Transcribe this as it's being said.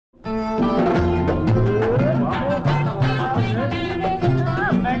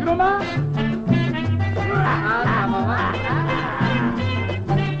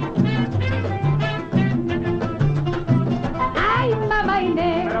Ay, mamá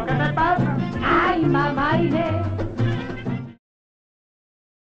Inés. ¿Pero qué te pasa? Ay, mamá Inés.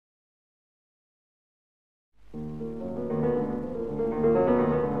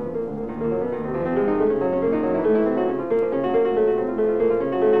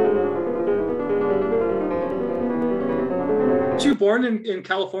 Were you born in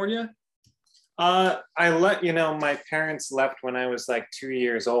California? My parents left when I was like 2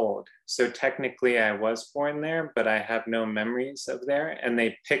 years old. So technically I was born there, but I have no memories of there. And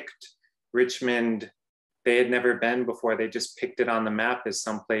they picked Richmond. They had never been before. They just picked it on the map as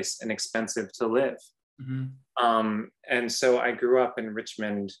someplace inexpensive to live. Mm-hmm. And so I grew up in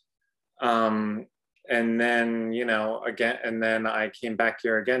Richmond. And then, again, and then I came back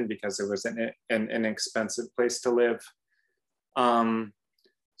here again because it was an inexpensive place to live.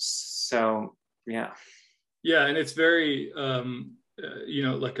 So yeah. Yeah, and it's very, the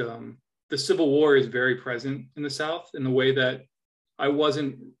Civil War is very present in the South in the way that I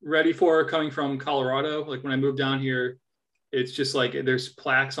wasn't ready for coming from Colorado. Like when I moved down here, it's just like there's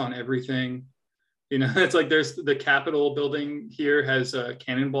plaques on everything. It's like there's the Capitol building here has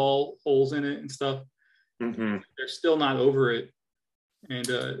cannonball holes in it and stuff. Mm-hmm. They're still not over it. And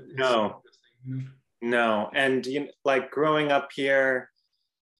no. And like growing up here,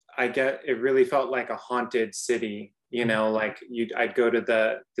 it really felt like a haunted city, like I'd go to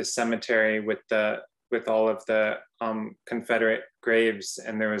the cemetery with all of the Confederate graves,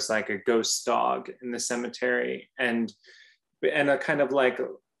 and there was like a ghost dog in the cemetery, and a kind of like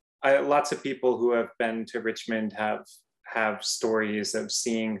lots of people who have been to Richmond have stories of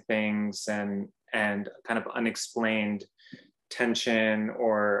seeing things and kind of unexplained tension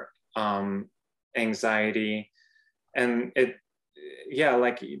or anxiety. And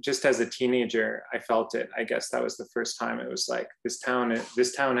like just as a teenager, I felt it. I guess that was the first time it was like this town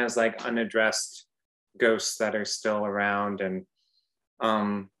has like unaddressed ghosts that are still around. And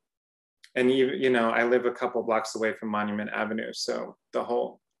I live a couple blocks away from Monument Avenue. So the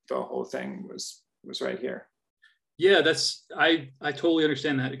whole thing was right here. Yeah, I totally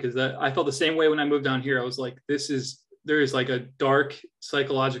understand that, because I felt the same way when I moved down here. I was like, there is like a dark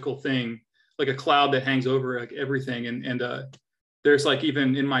psychological thing, like a cloud that hangs over like everything. And there's like,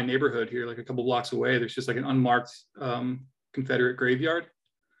 even in my neighborhood here, like a couple blocks away, there's just like an unmarked Confederate graveyard.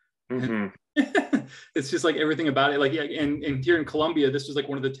 Mm-hmm. It's just like everything about it. Like, yeah, and here in Columbia, this was like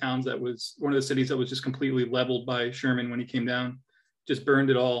one of the cities that was just completely leveled by Sherman when he came down, just burned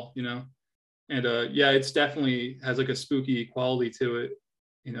it all, And it's definitely has like a spooky quality to it.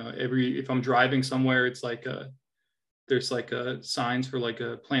 If I'm driving somewhere, it's like there's like signs for like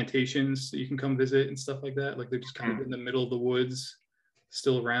plantations that you can come visit and stuff like that. Like they're just kind of in the middle of the woods,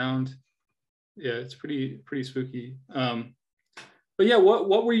 still around. Yeah, it's pretty spooky. But yeah,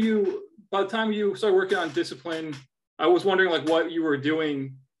 what were you, by the time you started working on Discipline, I was wondering like what you were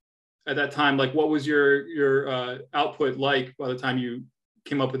doing at that time. Like what was your output like by the time you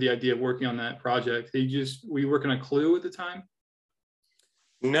came up with the idea of working on that project? Were you working on Clue at the time?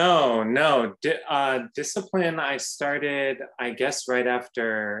 No. Discipline I started, I guess, right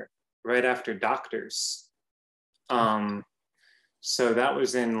after Doctors. So that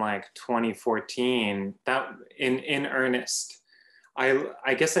was in like 2014. That in earnest.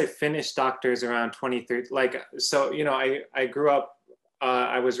 I guess I finished Doctors around 2013. Like, so I grew up.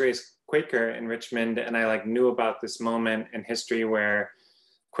 I was raised Quaker in Richmond, and I like knew about this moment in history where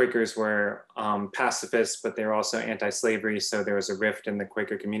Quakers were pacifists, but they were also anti-slavery. So there was a rift in the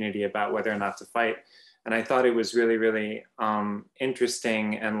Quaker community about whether or not to fight. And I thought it was really, really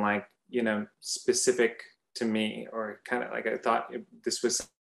interesting and like, specific to me, or kind of like I thought this was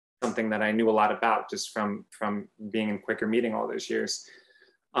something that I knew a lot about just from being in Quaker meeting all those years.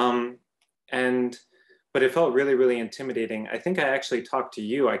 But it felt really, really intimidating. I think I actually talked to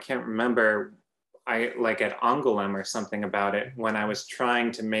you. I can't remember. I like at Angoulême or something about it when I was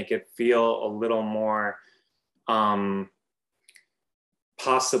trying to make it feel a little more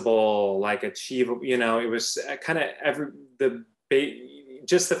possible, like achievable. It was kind of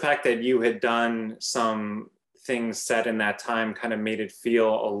just the fact that you had done some things set in that time kind of made it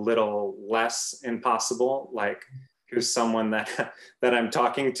feel a little less impossible. Like here's someone that I'm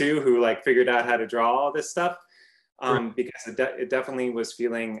talking to who like figured out how to draw all this stuff. Because it definitely was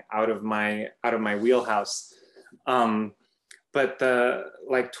feeling out of my wheelhouse. But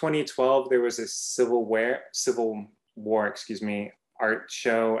like 2012, there was a Civil War, art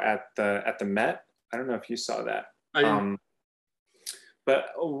show at the Met. I don't know if you saw that.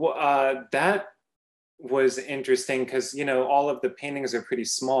 but that was interesting because, you know, all of the paintings are pretty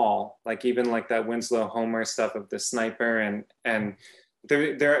small, like even like that Winslow Homer stuff of the sniper, and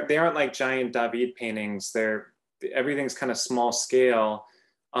they aren't like giant David paintings. Everything's kind of small scale.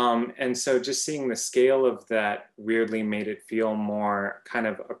 And so just seeing the scale of that weirdly made it feel more kind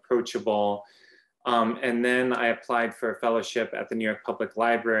of approachable. And then I applied for a fellowship at the New York Public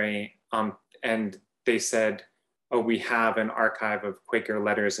Library, and they said, oh, we have an archive of Quaker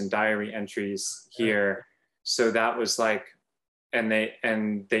letters and diary entries here. So that was like, and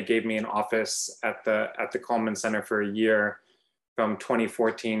they gave me an office at the Coleman Center for a year from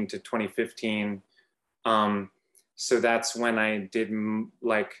 2014 to 2015. So that's when I did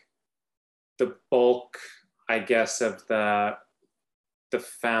like the bulk, I guess, of the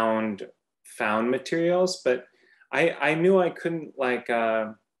found materials. But I knew I couldn't like,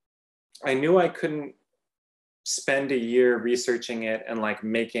 I knew I couldn't spend a year researching it and like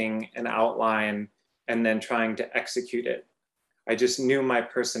making an outline and then trying to execute it. I just knew my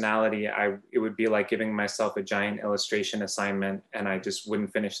personality. It would be like giving myself a giant illustration assignment and I just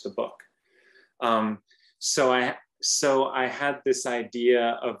wouldn't finish the book. So I had this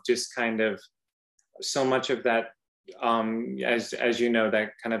idea of just kind of so much of that, as you know,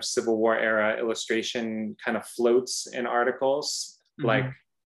 that kind of Civil War era illustration kind of floats in articles, like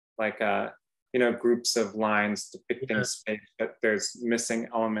you know, groups of lines depicting space, but there's missing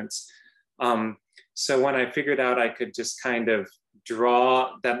elements. So when I figured out I could just kind of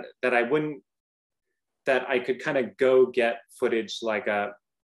draw that I could kind of go get footage like a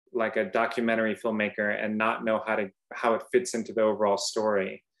documentary filmmaker and not know how it fits into the overall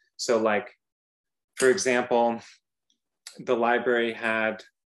story. So like, for example, the library had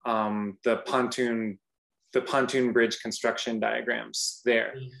the pontoon bridge construction diagrams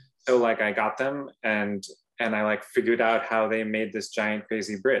there. So like I got them and I like figured out how they made this giant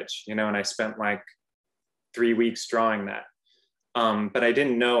crazy bridge, you know, and I spent like 3 weeks drawing that. But I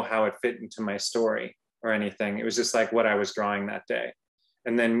didn't know how it fit into my story or anything. It was just like what I was drawing that day.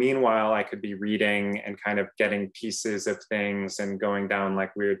 And then meanwhile, I could be reading and kind of getting pieces of things and going down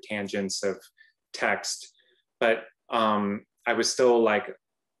like weird tangents of text. But I was still like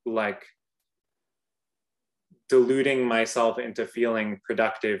deluding myself into feeling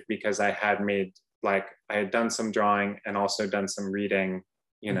productive because I had done some drawing and also done some reading,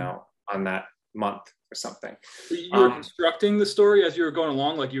 you know, on that month or something. You were constructing the story as you were going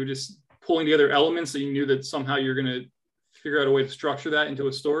along, like you were just pulling together elements that you knew that somehow you're going to figure out a way to structure that into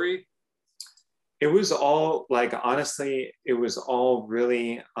a story? It was all like, honestly, it was all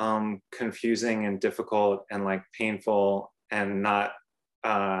really confusing and difficult and like painful and not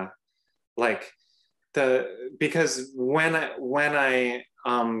because when I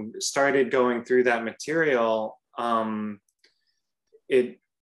started going through that material, I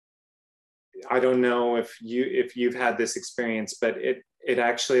don't know if you've had this experience, but it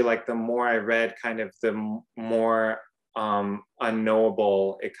actually, like, the more I read, kind of the more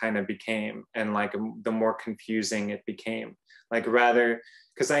unknowable it kind of became, and like the more confusing it became. Like, rather,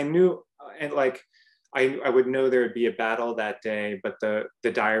 because I knew, and like I would know there would be a battle that day, but the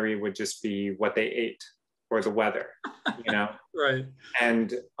diary would just be what they ate or the weather, you know. Right.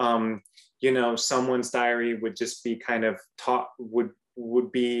 And you know, someone's diary would just be kind of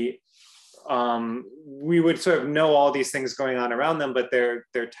would be we would sort of know all these things going on around them, but their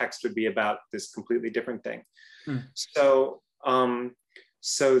text would be about this completely different thing. So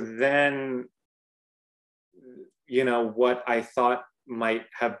so then, you know, what I thought might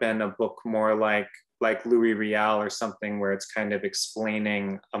have been a book more like Louis Riel or something, where it's kind of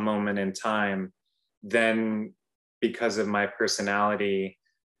explaining a moment in time, then because of my personality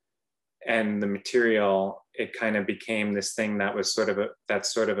and the material, it kind of became this thing that was sort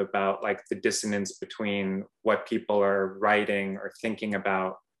of about like the dissonance between what people are writing or thinking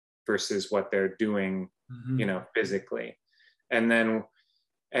about versus what they're doing, you know, physically.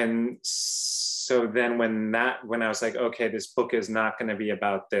 And so then when I was like, okay, this book is not going to be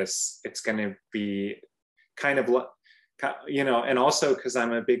about this, it's going to be kind of, you know, and also because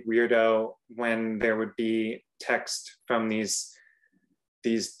I'm a big weirdo, when there would be text from these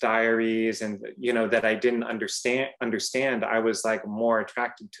diaries, and, you know, that I didn't understand, I was like more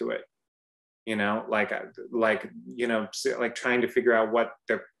attracted to it, you know, like, you know, like trying to figure out what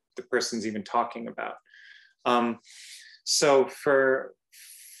the person's even talking about. So for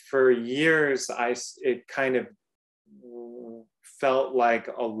years, it kind of felt like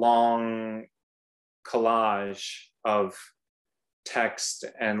a long collage of text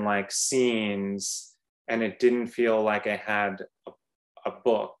and like scenes, and it didn't feel like I had a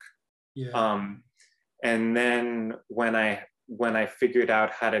book. Yeah. And then when I when I figured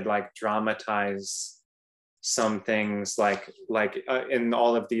out how to like dramatize some things, like in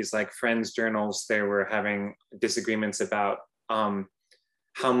all of these like friends journals, they were having disagreements about how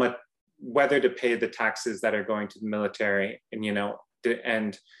much, whether to pay the taxes that are going to the military, and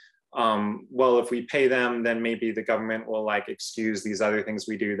and well, if we pay them, then maybe the government will like excuse these other things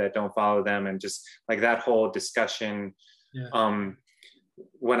we do that don't follow them, and just like that whole discussion. Yeah.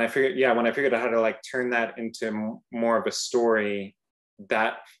 When I figured out how to like turn that into more of a story,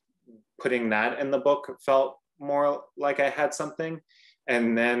 that putting that in the book felt more like I had something.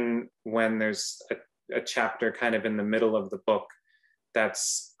 And then when there's a chapter kind of in the middle of the book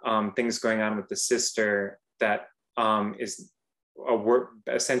that's things going on with the sister, that is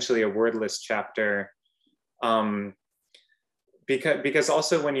essentially a wordless chapter, because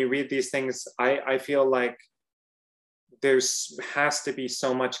also when you read these things, I feel like there's has to be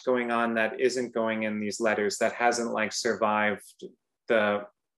so much going on that isn't going in these letters, that hasn't like survived the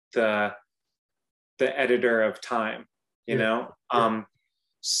editor of time, you know?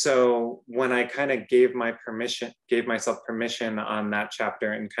 So when I kind of gave myself permission on that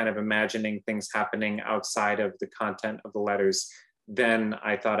chapter, and kind of imagining things happening outside of the content of the letters, then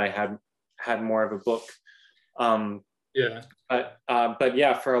I thought I had more of a book. But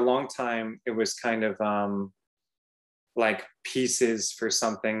yeah, for a long time, it was kind of like pieces for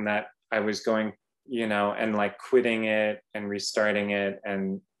something that I was going, and like quitting it and restarting it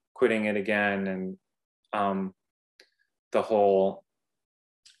and quitting it again, and the whole,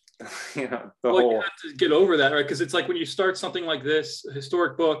 you have to get over that, right? Because it's like when you start something like this, a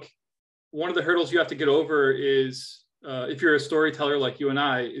historic book, one of the hurdles you have to get over is, if you're a storyteller like you and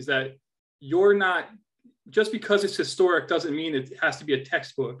I, is that you're not, just because it's historic doesn't mean it has to be a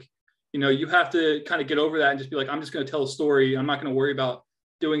textbook. You have to kind of get over that and just be like, I'm just going to tell a story. I'm not going to worry about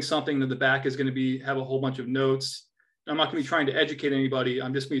doing something that the back is going to have a whole bunch of notes. I'm not going to be trying to educate anybody.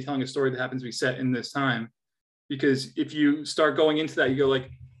 I'm just going to be telling a story that happens to be set in this time. Because if you start going into that, you go like,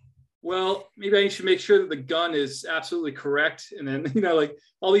 well, maybe I should make sure that the gun is absolutely correct. And then, like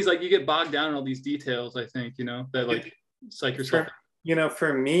all these, like you get bogged down in all these details, I think, that like psych yourself.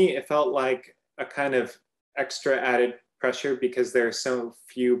 For me, it felt like a kind of extra added pressure because there are so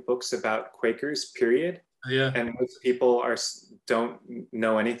few books about Quakers, period. Yeah. And most people don't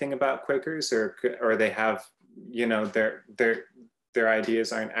know anything about Quakers, or they have, their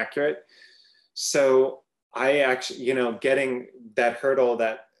ideas aren't accurate. So I actually, getting that hurdle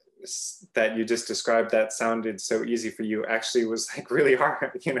that you just described that sounded so easy for you actually was like really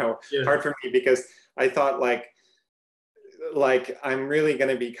hard, hard for me, because I thought like I'm really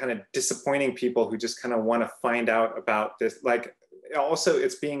going to be kind of disappointing people who just kind of want to find out about this. Like also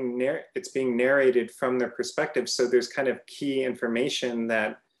it's being narrated from their perspective. So there's kind of key information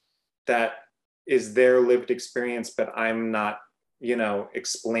that is their lived experience, but I'm not,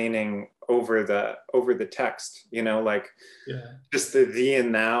 explaining over the text, just the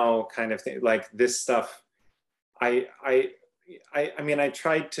and now kind of thing, like this stuff. I mean, I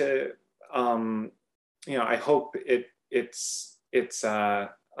tried to, I hope it's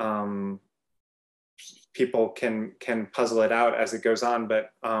people can puzzle it out as it goes on,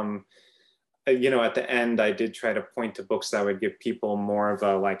 but at the end I did try to point to books that would give people more of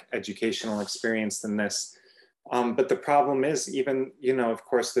a like educational experience than this. But the problem is, even, of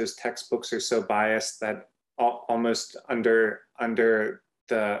course, those textbooks are so biased that almost under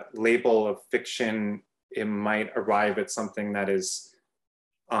the label of fiction, it might arrive at something that is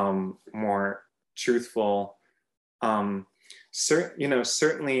more truthful.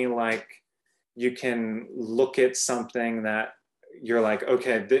 Certainly, like you can look at something that you're like,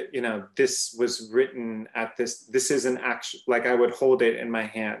 okay, this was written at this is an actual, like I would hold it in my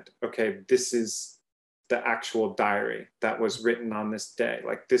hand. Okay, this is the actual diary that was written on this day.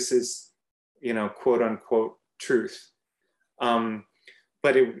 Like this is, quote unquote truth.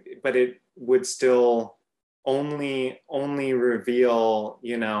 But it would still only reveal,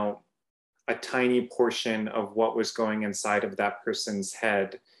 a tiny portion of what was going inside of that person's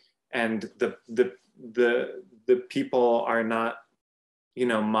head. And the people are not,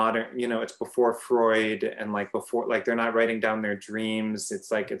 modern, it's before Freud, and like before, like they're not writing down their dreams.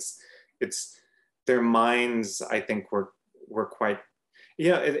 It's like, it's their minds, I think, were quite,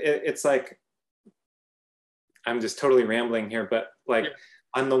 it's like, I'm just totally rambling here, but like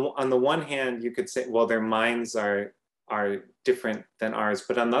on the one hand, you could say, well, their minds are different than ours.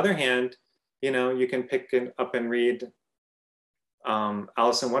 But on the other hand, you can pick it up and read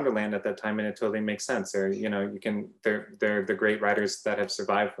Alice in Wonderland at that time, and it totally makes sense. Or, they're the great writers that have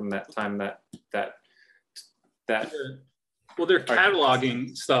survived from that time that Well, they're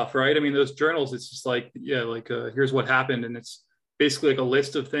cataloging stuff, right? I mean, those journals, it's just like, yeah, like here's what happened, and it's basically like a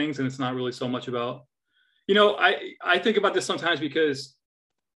list of things, and it's not really so much about, I think about this sometimes because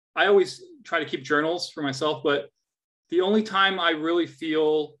I always try to keep journals for myself, but the only time I really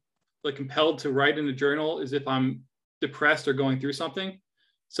feel like compelled to write in a journal is if I'm depressed or going through something.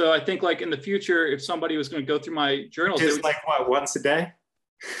 So I think like in the future, if somebody was going to go through my journals, just like what, once a day?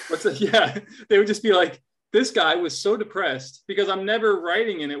 Yeah, they would just be like, this guy was so depressed, because I'm never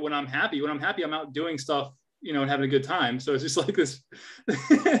writing in it when I'm happy. When I'm happy, I'm out doing stuff, and having a good time. So it's just like this,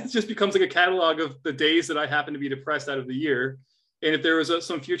 it just becomes like a catalog of the days that I happen to be depressed out of the year. And if there was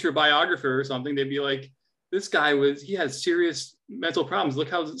some future biographer or something, they'd be like, this guy he had serious mental problems. Look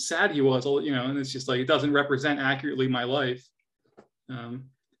how sad he was, and it's just like, it doesn't represent accurately my life.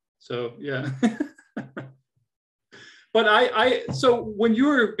 So yeah. But so when you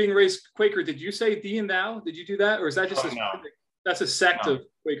were being raised Quaker, did you say thee and thou? Did you do that? Or is that just that's a sect of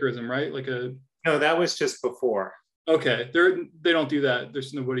Quakerism, right? No, that was just before. Okay. They don't do that.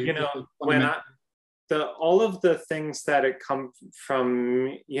 There's nobody. All of the things that it come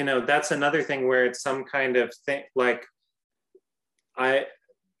from, that's another thing where it's some kind of thing, like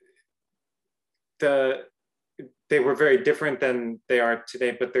they were very different than they are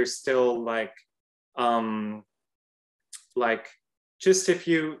today, but they're still like just if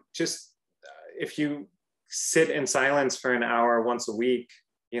you sit in silence for an hour once a week,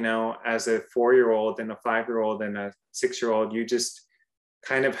 as a 4-year-old and a 5-year-old and a 6-year-old, you just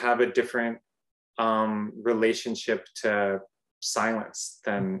kind of have a different relationship to silence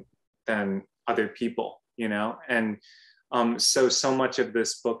than other people, and so much of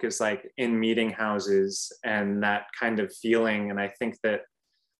this book is like in meeting houses and that kind of feeling. And I think that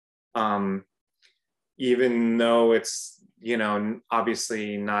even though it's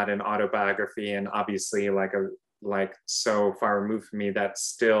obviously not an autobiography and obviously like so far removed from me, that's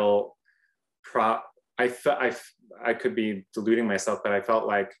still I could be deluding myself, but I felt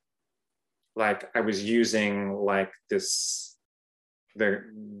like I was using like this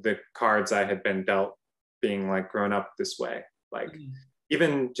the cards I had been dealt, being like grown up this way, like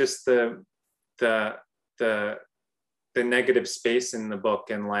even just the negative space in the book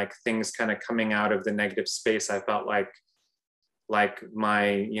and like things kind of coming out of the negative space. I felt like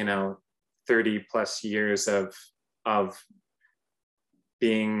my 30 plus years of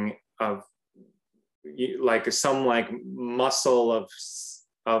being like some like muscle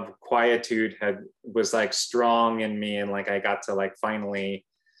of quietude was like strong in me, and like I got to like finally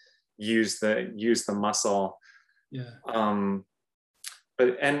use the muscle. Yeah.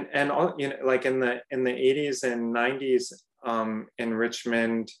 But and all, like in the 80s and 90s in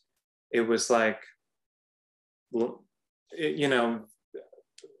Richmond, it was like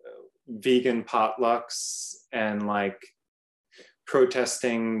vegan potlucks and like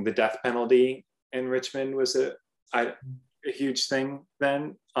protesting the death penalty in Richmond was a huge thing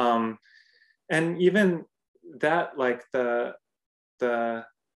then. And even that, like the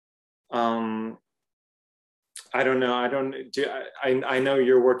I don't know. I know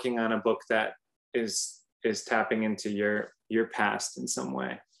you're working on a book that is tapping into your past in some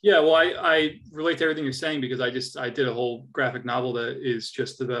way. Yeah, well, I relate to everything you're saying because I did a whole graphic novel that is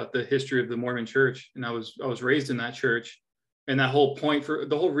just about the history of the Mormon Church, and I was raised in that church, and that whole point for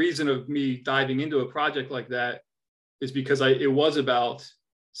the whole reason of me diving into a project like that is because it was about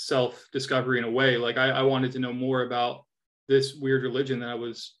self-discovery in a way. Like I wanted to know more about this weird religion that I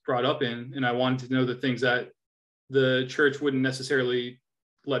was brought up in, and I wanted to know the things that the church wouldn't necessarily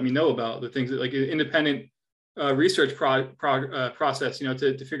let me know about, the things that like independent research process,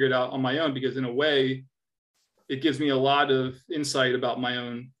 to figure it out on my own, because in a way it gives me a lot of insight about my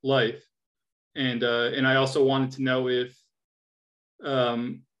own life. And I also wanted to know if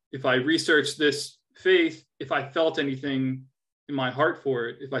I researched this faith, if I felt anything in my heart for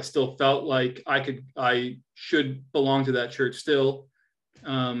it, if I still felt like I should belong to that church still,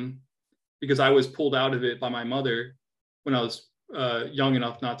 because I was pulled out of it by my mother when I was young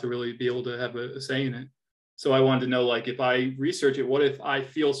enough not to really be able to have a say in it. So I wanted to know, like, if I research it, what if I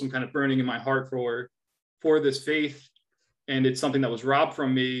feel some kind of burning in my heart for this faith, and it's something that was robbed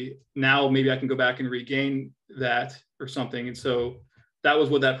from me? Now maybe I can go back and regain that or something. And so that was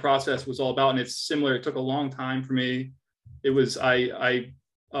what that process was all about. And it's similar. It took a long time for me. It was it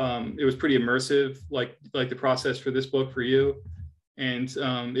was pretty immersive, like the process for this book for you, and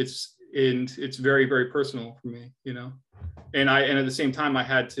it's very, very personal for me, And at the same time I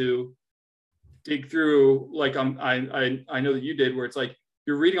had to dig through, like I know that you did, where it's like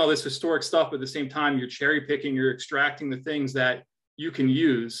you're reading all this historic stuff, but at the same time you're cherry picking, you're extracting the things that you can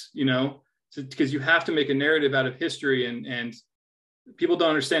use, because you have to make a narrative out of history, and people don't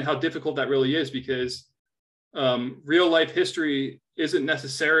understand how difficult that really is, because real life history isn't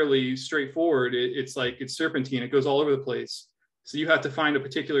necessarily straightforward. It's like, it's serpentine, it goes all over the place. So you have to find a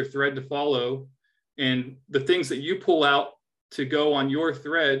particular thread to follow, and the things that you pull out to go on your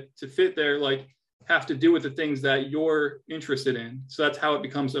thread to fit there, like, have to do with the things that you're interested in. So that's how it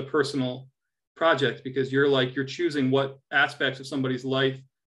becomes a personal project, because you're choosing what aspects of somebody's life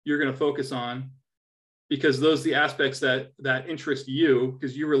you're going to focus on, because those are the aspects that interest you,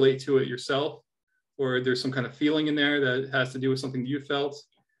 because you relate to it yourself, or there's some kind of feeling in there that has to do with something you felt.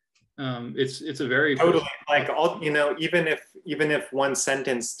 It's a very totally, like, all, you know, even if one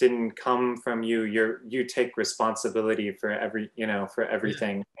sentence didn't come from you, you take responsibility for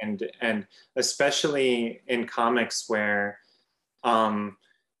everything. And especially in comics where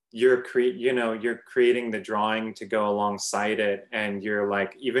you're creating the drawing to go alongside it, and you're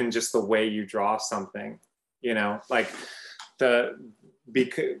like, even just the way you draw something, you know, like I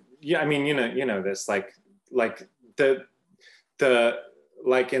mean, you know this, like the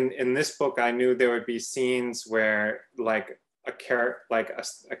like in this book, I knew there would be scenes where like a character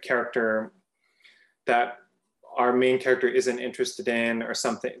that our main character isn't interested in, or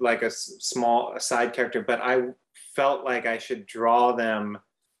something, like a side character, but I felt like I should draw them,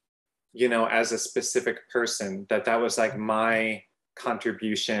 you know, as a specific person, that was like my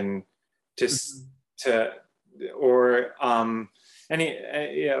contribution to or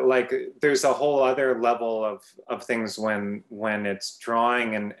yeah, like there's a whole other level of things when it's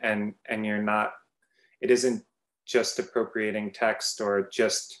drawing, and you're not, it isn't just appropriating text, or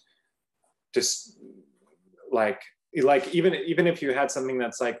just like even if you had something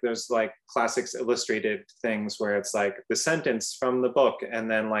that's like those like classics illustrated things where it's like the sentence from the book and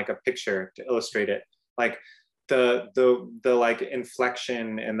then like a picture to illustrate it, like the like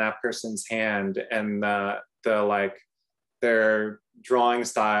inflection in that person's hand, and the like their drawing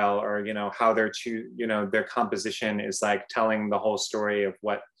style, or you know how their composition is like telling the whole story of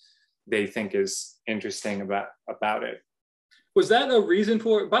what they think is interesting about it. Was that a reason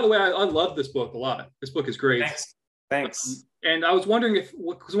for it? By the way, I love this book a lot. This book is great. Thanks. And I was wondering if,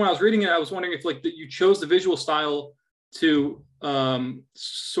 because when I was reading it, I was wondering if like that you chose the visual style to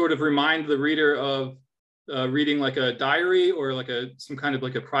sort of remind the reader of reading like a diary, or like some kind of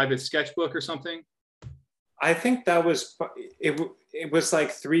like a private sketchbook or something. I think that was it. It was like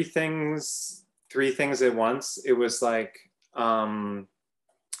three things at once. It was like the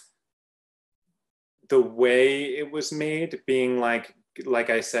way it was made, being like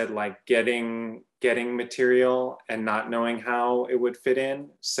I said, like getting material and not knowing how it would fit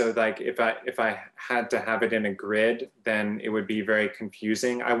in. So like if I had to have it in a grid, then it would be very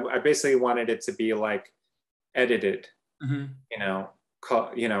confusing. I basically wanted it to be like edited, mm-hmm. you know,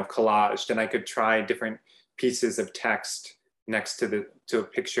 collaged, and I could try different pieces of text next to a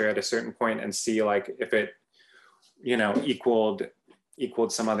picture at a certain point and see like if it, you know, equaled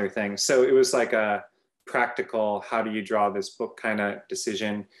some other things. So it was like a practical, how do you draw this book kind of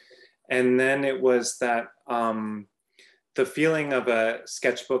decision. And then it was that the feeling of a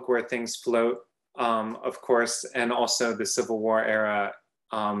sketchbook where things float, of course, and also the Civil War era,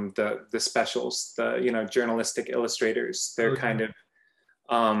 the specials, the, you know, journalistic illustrators, they're kind of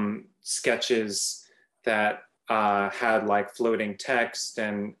sketches that had like floating text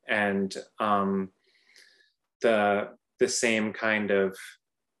and the same kind of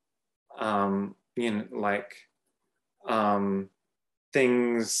you know, like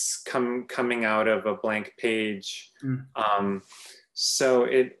things coming out of a blank page. So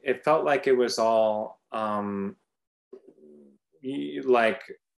it felt like it was all like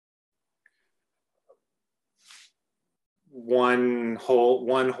one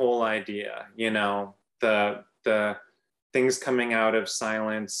whole idea, you know, the things coming out of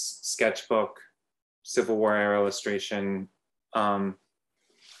Silence, sketchbook, Civil War era illustration.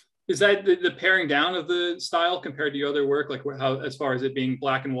 Is that the paring down of the style compared to your other work, like how, as far as it being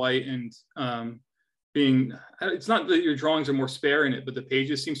black and white and being, it's not that your drawings are more spare in it, but the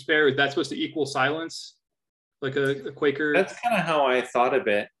pages seem spare. Is that supposed to equal Silence, like a Quaker? That's kind of how I thought of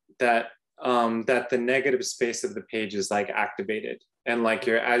it, that that the negative space of the page is like activated, and like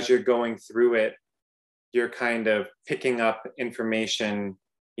as you're going through it, you're kind of picking up information,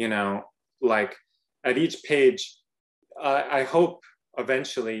 you know, like at each page. I hope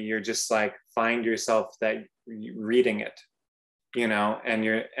eventually you're just like find yourself that reading it, you know,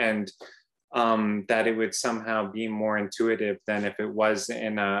 and that it would somehow be more intuitive than if it was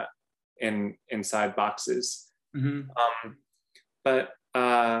inside boxes. Mm-hmm. But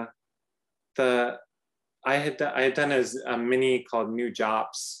I had done a mini called New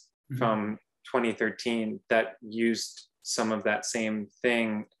Jobs from 2013 that used some of that same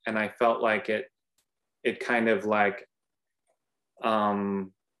thing, and I felt like it kind of like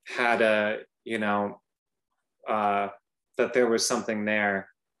had a, you know, that there was something there,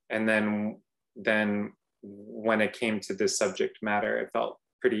 and then when it came to this subject matter, it felt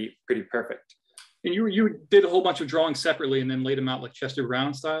pretty perfect. And you did a whole bunch of drawings separately and then laid them out like Chester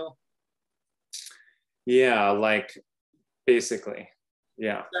Brown style? Yeah, like basically,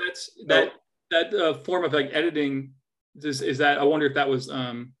 yeah. That form of like editing, is that, I wonder if that was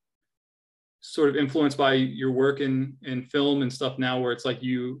sort of influenced by your work in film and stuff now, where it's like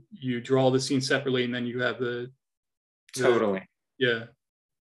you draw the scene separately and then you have the totally.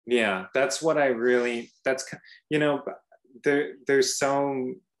 Yeah, that's what I really, that's, you know, there's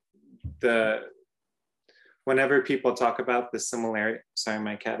so whenever people talk about the similarity, sorry,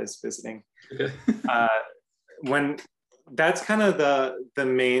 my cat is visiting. Okay. When that's kind of the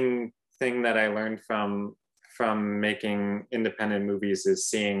main thing that I learned from making independent movies, is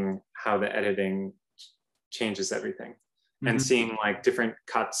seeing how the editing changes everything, and seeing like different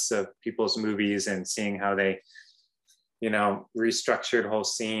cuts of people's movies and seeing how they, you know, restructured whole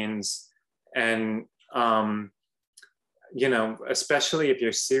scenes. And you know, especially if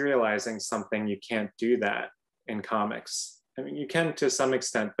you're serializing something, you can't do that in comics. I mean, you can to some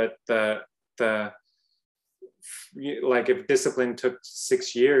extent, but like if Discipline took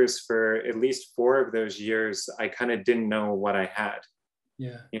 6 years, for at least 4 of those years, I kind of didn't know what I had.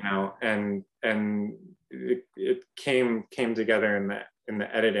 Yeah. You know, and it came together in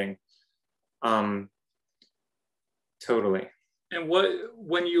the editing. Totally. And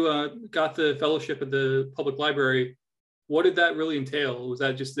when you got the fellowship at the public library, what did that really entail? Was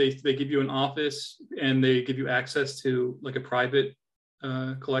that just they give you an office and they give you access to like a private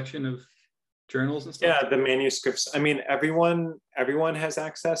collection of journals and stuff? Yeah, the manuscripts. I mean, everyone has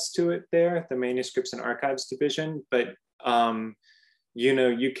access to it there, the manuscripts and archives division, but you know,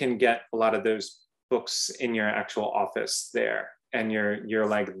 you can get a lot of those books in your actual office there, and you're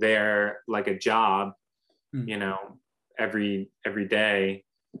like there like a job, you know, every day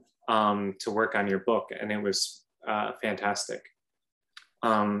to work on your book, and it was fantastic.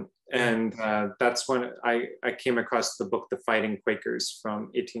 And that's when I came across the book The Fighting Quakers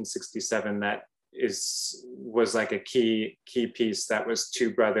from 1867. That was like a key piece. That was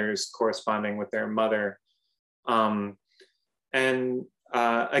 2 brothers corresponding with their mother. And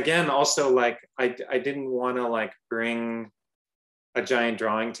again, also like I didn't want to like bring a giant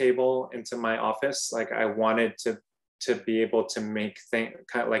drawing table into my office. Like I wanted to be able to make things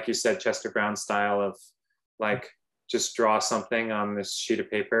kind of like you said, Chester Brown style, of like just draw something on this sheet of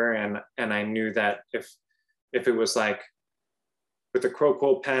paper. And I knew that if it was like with a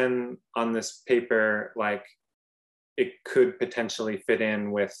Crowquill pen on this paper, like it could potentially fit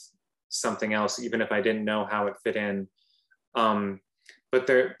in with something else, even if I didn't know how it fit in. But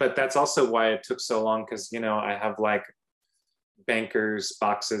that's also why it took so long, because, you know, I have like bankers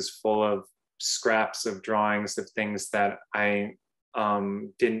boxes full of scraps of drawings of things that I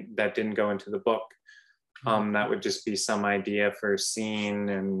didn't go into the book. That would just be some idea for a scene,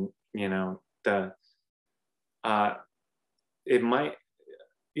 and you know, it might,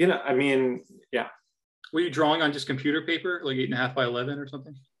 you know, I mean, yeah. Were you drawing on just computer paper, like 8.5 by 11 or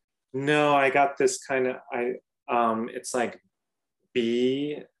something? No, I got this kind of, it's like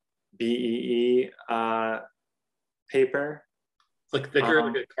BEE paper. Like thicker,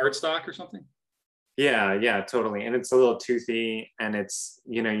 like a cardstock or something? Yeah, totally. And it's a little toothy, and it's,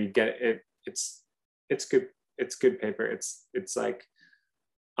 you know, you get it, it's good paper. It's like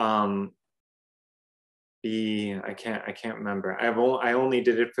I can't remember. I only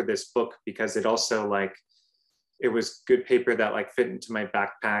did it for this book because it also like, it was good paper that like fit into my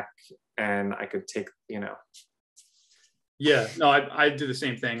backpack, and I could take, you know. Yeah, no, I did the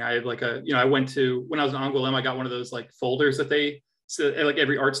same thing. I had like I went to, when I was in Angoulême, I got one of those like folders that like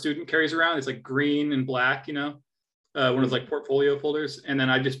every art student carries around. It's like green and black, you know, one of those like portfolio folders. And then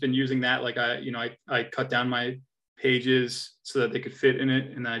I've just been using that. Like I cut down my pages so that they could fit in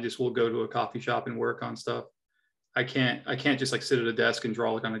it. And then I just will go to a coffee shop and work on stuff. I can't just like sit at a desk and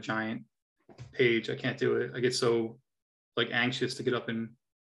draw like on a giant page. I can't do it. I get so like anxious to get up and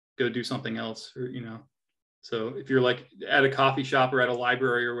go do something else, or, you know. So if you're like at a coffee shop or at a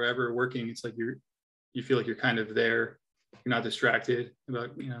library or wherever working, it's like you feel like you're kind of there. You're not distracted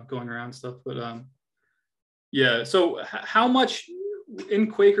about, you know, going around stuff. But yeah. So how much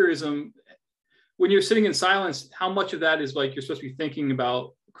in Quakerism, when you're sitting in silence, how much of that is like you're supposed to be thinking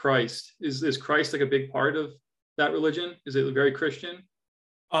about Christ? Is Christ like a big part of that religion? Is it very Christian?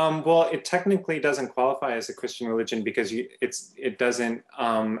 Well, it technically doesn't qualify as a Christian religion because it doesn't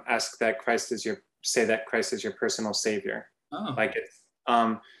ask that say that Christ is your personal savior. Oh, Like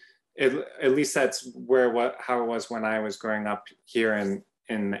at least that's how it was when I was growing up here in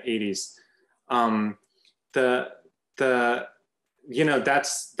the 80s. The the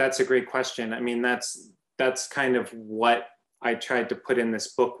that's a great question. I mean, that's kind of what I tried to put in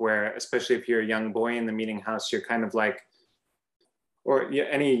this book, where especially if you're a young boy in the meeting house, you're kind of like, or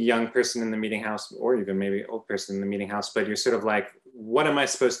any young person in the meeting house, or even maybe old person in the meeting house, but you're sort of like, what am I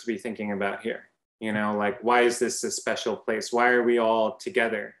supposed to be thinking about here? Like, why is this a special place? Why are we all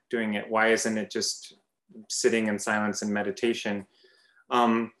together doing it? Why isn't it just sitting in silence and meditation?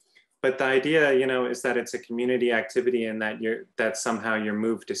 But the idea, is that it's a community activity, and that somehow you're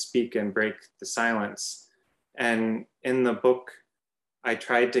moved to speak and break the silence. And in the book, I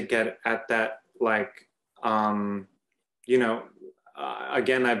tried to get at that, like, again,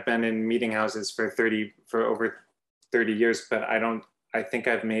 I've been in meeting houses for over 30 years, but I think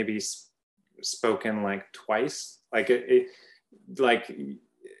I've maybe spoken like twice. Like it's like a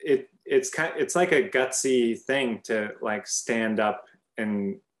gutsy thing to like stand up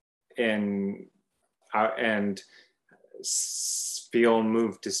and feel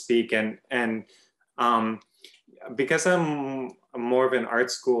moved to speak. And because I'm more of an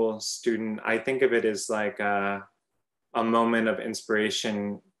art school student, I think of it as like a moment of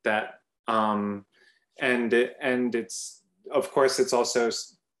inspiration that and it's, of course, it's also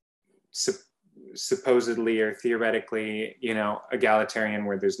supposedly or theoretically, egalitarian,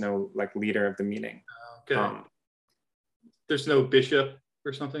 where there's no like leader of the meeting. okay. There's no bishop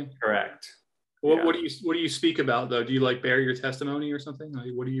or something? Correct. What do you speak about though? Do you like bear your testimony or something?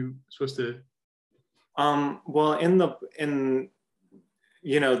 Like, what are you supposed to? Well,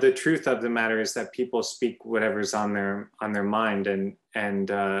 the truth of the matter is that people speak whatever's on their mind, and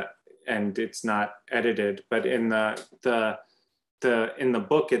it's not edited. But in the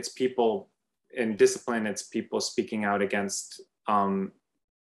book, it's people in discipline. It's people speaking out against the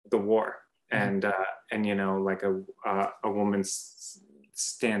war, and like a woman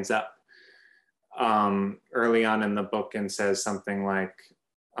stands up early on in the book and says something like,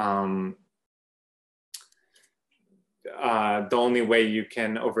 the only way you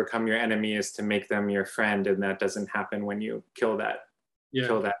can overcome your enemy is to make them your friend, and that doesn't happen when you kill that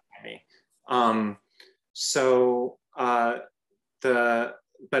enemy. In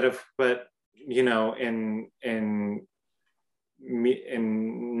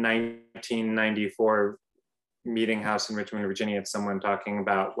 1994 meeting house in Richmond, Virginia, it's someone talking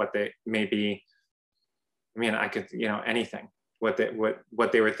about what they maybe, I could, anything, what they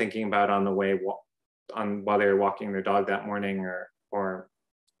were thinking about on the way while they were walking their dog that morning, or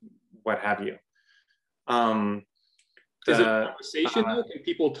what have you. Is it a conversation though? Can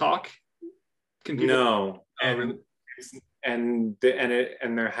people talk? No. Really? And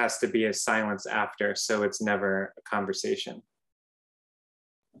there has to be a silence after, so it's never a conversation.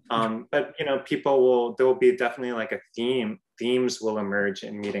 But there will be definitely like a theme. Themes will emerge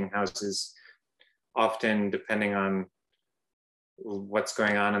in meeting houses, often depending on what's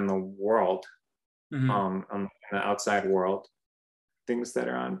going on in the world, in the outside world, things that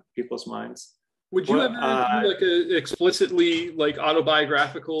are on people's minds. Would you ever do like a explicitly like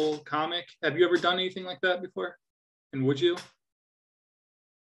autobiographical comic? Have you ever done anything like that before? And would you?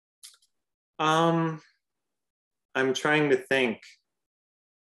 I'm trying to think.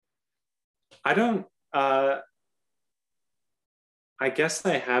 I don't, I guess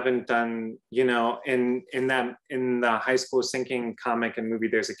I haven't done, in the High School Sinking comic and movie,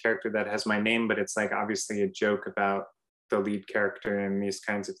 there's a character that has my name, but it's like obviously a joke about the lead character and these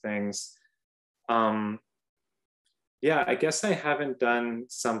kinds of things. Yeah, I guess I haven't done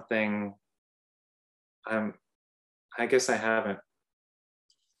something. I guess I haven't.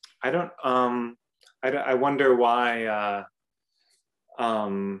 I don't, I wonder why,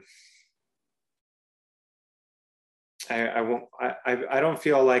 I don't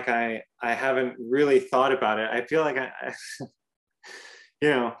feel like I haven't really thought about it. I feel like I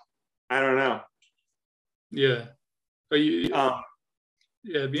don't know. Yeah. Are you?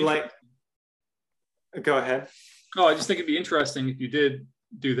 Yeah. Like, go ahead. Oh, I just think it'd be interesting if you did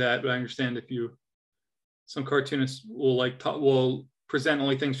do that. But I understand some cartoonists will will present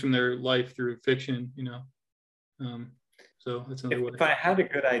only things from their life through fiction. So that's another way. If I had a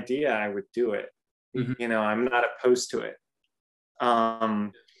good idea, I would do it. Mm-hmm. I'm not opposed to it.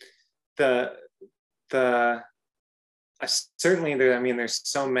 Certainly there's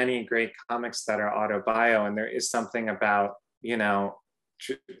so many great comics that are autobio, and there is something about, the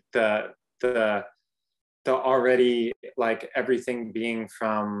the already like everything being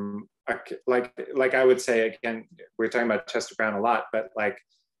from like I would say, again, we're talking about Chester Brown a lot, but like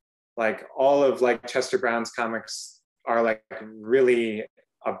all of like Chester Brown's comics are like really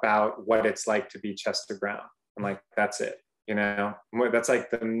about what it's like to be Chester Brown, and like that's it, you know. That's like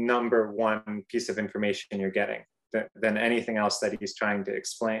the number one piece of information you're getting than anything else that he's trying to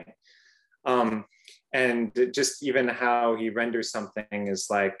explain. And just even how he renders something is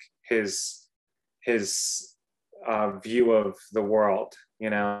like his view of the world, you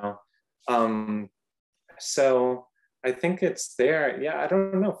know. So I think it's there. Yeah, I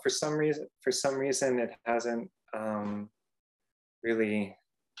don't know. For some reason, it hasn't really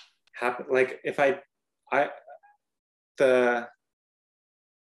happened. Like if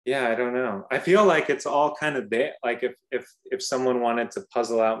yeah, I don't know. I feel like it's all kind of there. Like if someone wanted to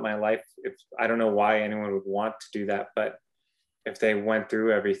puzzle out my life, if I don't know why anyone would want to do that, but if they went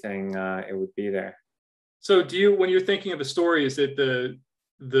through everything, it would be there. So do you, when you're thinking of a story, is it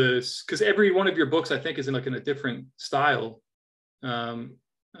because every one of your books I think is in like in a different style, and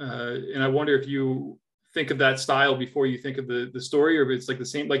I wonder if you think of that style before you think of the story, or if it's like the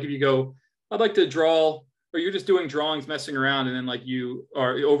same. Like if you go, I'd like to draw, or you're just doing drawings, messing around, and then like you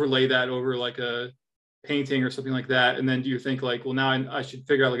overlay that over like a painting or something like that, and then do you think like, well, now I should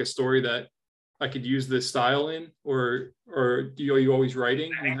figure out like a story that I could use this style in, or are you always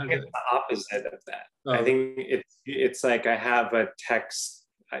writing? I think it's the opposite of that. Oh. I think it's like I have a text.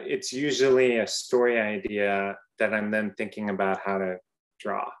 It's usually a story idea that I'm then thinking about how to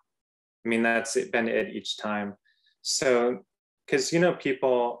draw. I mean, that's been it each time. So, because, you know,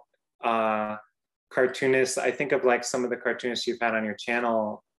 people, cartoonists, I think of like some of the cartoonists you've had on your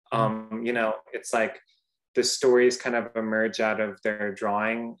channel, you know, it's like the stories kind of emerge out of their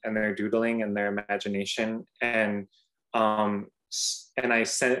drawing and their doodling and their imagination. And I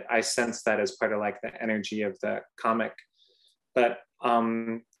sense that as part of like the energy of the comic. But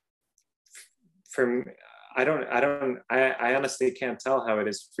I honestly can't tell how it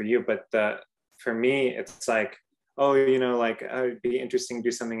is for you, but for me, it's like, oh, you know, like it'd be interesting to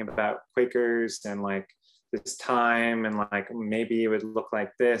do something about Quakers and like this time, and like maybe it would look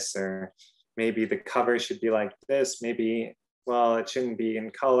like this, or maybe the cover should be like this. Maybe, well, it shouldn't be in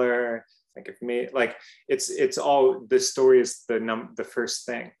color. Like if me, like it's all, the story is the first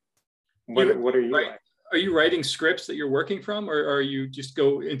thing. What are you like? Are you writing scripts that you're working from, or are you just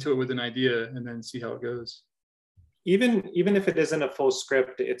go into it with an idea and then see how it goes? Even if it isn't a full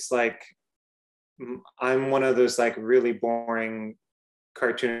script, it's like I'm one of those like really boring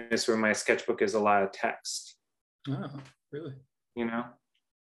cartoonists where my sketchbook is a lot of text. Oh, really? You know?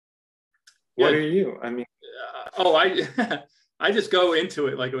 What are you? I mean, I just go into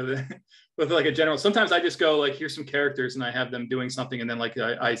it like with like a general. Sometimes I just go like, here's some characters, and I have them doing something, and then like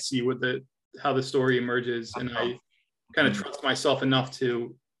I see how the story emerges, and I kind of trust myself enough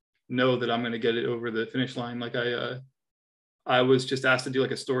to know that I'm going to get it over the finish line. Like I was just asked to do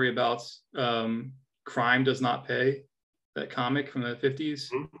like a story about Crime Does Not Pay, that comic from the 50s.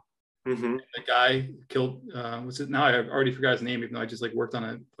 Mm-hmm. The guy killed, what's it now? I already forgot his name, even though I just like worked on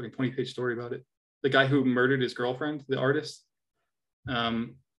a fucking 20-page story about it. The guy who murdered his girlfriend, the artist.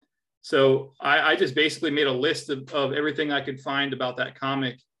 So I just basically made a list of everything I could find about that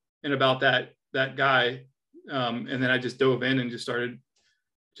comic and about that guy. And then I just dove in and just started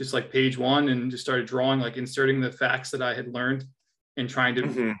just like page one and just started drawing, like inserting the facts that I had learned and trying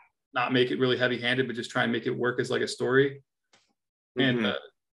to not make it really heavy-handed, but just try and make it work as like a story. And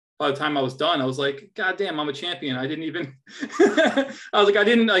by the time I was done, I was like, God damn, I'm a champion. I didn't even, I was like, I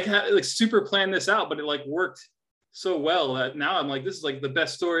didn't like super plan this out, but it like worked so well that now I'm like, this is like the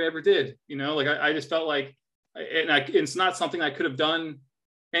best story I ever did. You know, like I just felt like, it's not something I could have done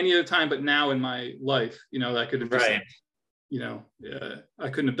any other time, but now in my life, you know, that I could have just, you know, I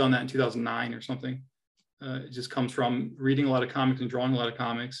couldn't have done that in 2009 or something. It just comes from reading a lot of comics and drawing a lot of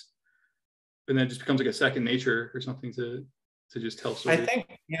comics. And then it just becomes like a second nature or something to just tell stories. I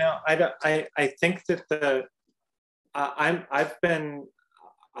think, you know, I think that I've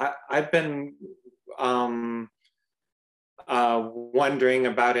been wondering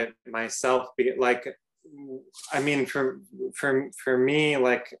about it myself. Like, I mean, for me,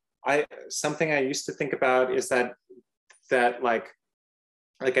 like something I used to think about is that like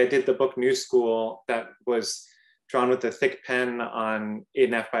I did the book New School that was drawn with a thick pen on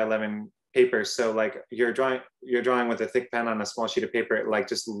 8.5 by 11 paper. So like you're drawing with a thick pen on a small sheet of paper, it like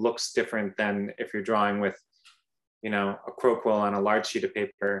just looks different than if you're drawing with, you know, a crow quill on a large sheet of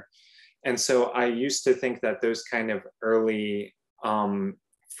paper. And so I used to think that those kind of early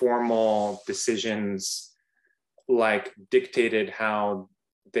formal decisions like dictated how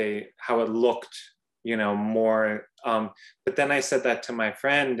it looked you know, more, but then I said that to my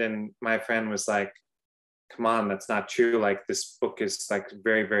friend, and my friend was like, come on, that's not true. Like, this book is like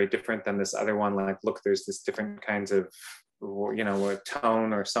very, very different than this other one. Like, look, there's this different kinds of, you know, a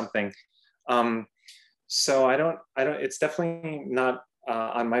tone or something. So I don't, it's definitely not,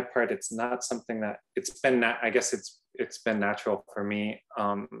 on my part, it's not something that it's been, I guess it's been natural for me.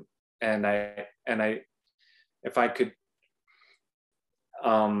 And I, if I could,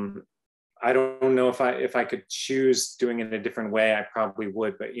 I don't know if I could choose doing it a different way, I probably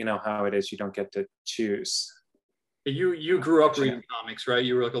would, but you know how it is, you don't get to choose. You grew up reading comics, right?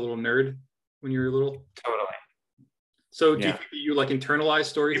 You were like a little nerd when you were little. Totally. So do you think that you like internalized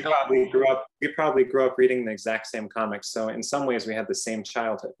storytelling? We probably grew up reading the exact same comics. So in some ways we had the same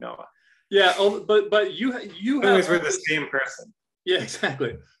childhood, Noah. Yeah, but you always were the same person. Yeah,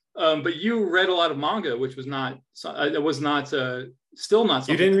 exactly. But you read a lot of manga, which was not, it was not, still not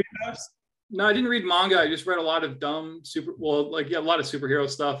something. You didn't read those? No, I didn't read manga. I just read a lot of dumb a lot of superhero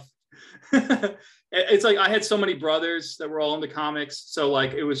stuff. It's like I had so many brothers that were all into comics, so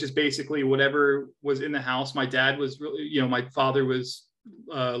like it was just basically whatever was in the house. My dad was really, you know, my father was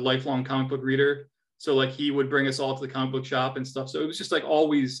a lifelong comic book reader, so like he would bring us all to the comic book shop and stuff. So it was just like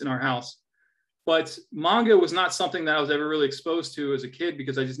always in our house. But manga was not something that I was ever really exposed to as a kid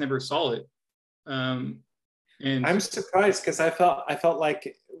because I just never saw it. And I'm surprised because I felt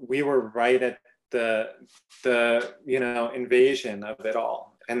like we were right at the you know, invasion of it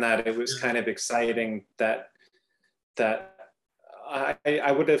all, and that it was kind of exciting that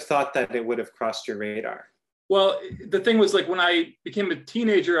I would have thought that it would have crossed your radar. Well, the thing was, like, when I became a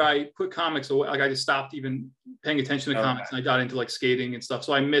teenager, I put comics away. Like, I just stopped even paying attention to comics, and I got into like skating and stuff.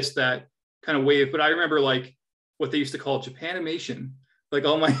 So I missed that kind of wave. But I remember like what they used to call Japanimation. Like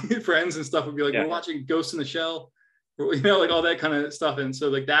all my friends and stuff would be like, we're watching Ghost in the Shell, or, you know, like all that kind of stuff. And so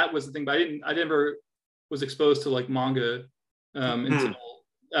like that was the thing. But I never was exposed to like manga until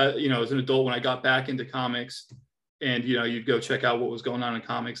you know, as an adult, when I got back into comics. And you know, you'd go check out what was going on in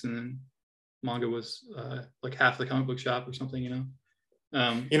comics, and then manga was like half the comic book shop or something, you know.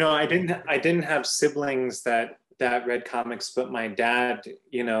 You know, I didn't have siblings that read comics, but my dad,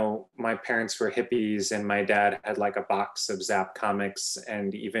 you know, my parents were hippies, and my dad had like a box of Zap comics,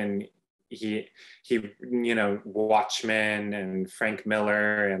 and even he you know, Watchmen and Frank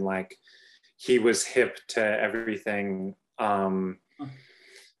Miller, and like he was hip to everything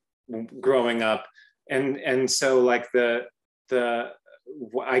growing up, and so like the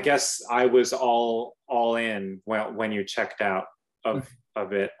I guess I was all in when you checked out of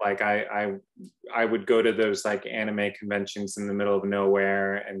it. Like I would go to those like anime conventions in the middle of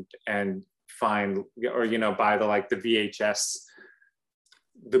nowhere and find, or you know, buy the VHS,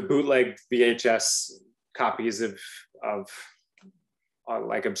 the bootleg VHS copies of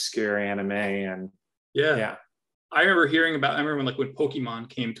like obscure anime. And yeah. I remember when Pokemon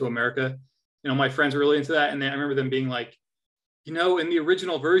came to America, you know, my friends were really into that, and I remember them being like, you know, in the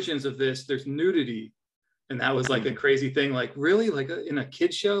original versions of this, there's nudity. And that was like a crazy thing. Like, really? Like in a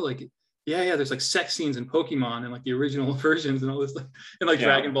kid's show? Like, yeah, there's like sex scenes in Pokemon and like the original versions and all this stuff. And like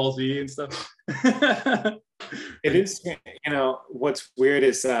Dragon Ball Z and stuff. It is, you know, what's weird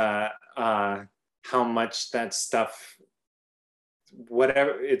is how much that stuff,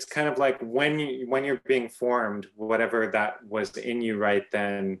 whatever, it's kind of like when you're being formed, whatever that was in you right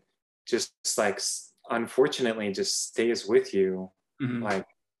then, just like unfortunately just stays with you. Like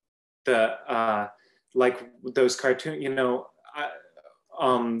like those cartoons, you know,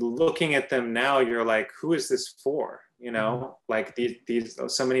 looking at them now, you're like, who is this for? You know, like these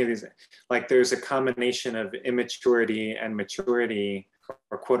so many of these, like there's a combination of immaturity and maturity,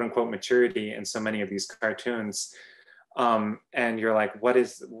 or quote unquote maturity, in so many of these cartoons. And you're like, what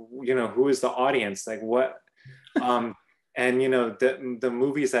is, you know, who is the audience? Like what? And you know, the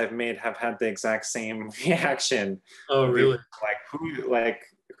movies I've made have had the exact same reaction. Oh, really? Like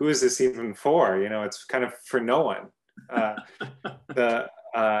who is this even for? You know, it's kind of for no one.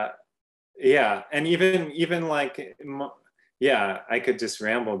 Yeah, and even like, yeah, I could just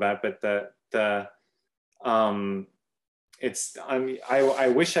ramble about it, but it's, I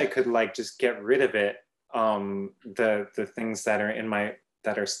wish I could like just get rid of it. The things that are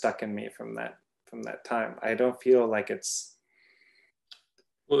that are stuck in me from that time. I don't feel like it's.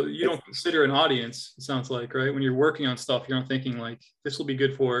 Well, you don't consider an audience, it sounds like, right? When you're working on stuff, you're not thinking like, this will be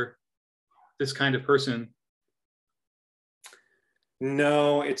good for this kind of person.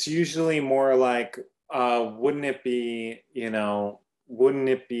 No, it's usually more like, wouldn't it be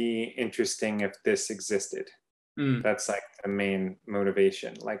interesting if this existed? That's like the main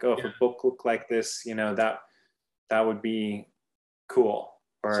motivation. Like, oh, if a book looked like this, you know, that would be cool.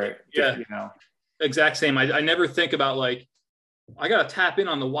 Or, you know. exact same. I never think about like, I got to tap in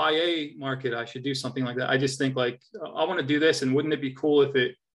on the YA market. I should do something like that. I just think like, I want to do this. And wouldn't it be cool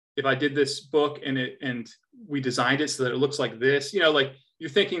if I did this book and we designed it so that it looks like this, like you're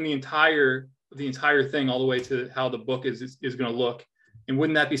thinking the entire thing all the way to how the book is going to look. And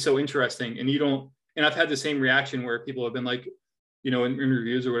wouldn't that be so interesting? And I've had the same reaction where people have been like, in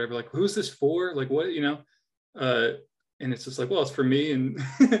reviews or whatever, like, who's this for? Like, what, and it's just like, well, it's for me and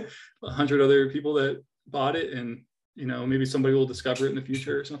 100 other people that bought it. And, maybe somebody will discover it in the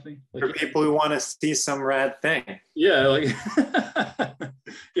future or something. Like, for people who want to see some rad thing. Yeah. Like,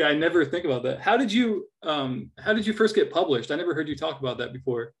 yeah, I never think about that. How did you first get published? I never heard you talk about that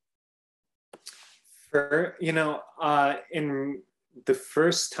before. In the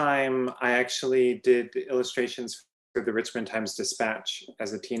first time I actually did illustrations for the Richmond Times-Dispatch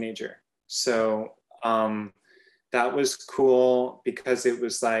as a teenager. So that was cool because it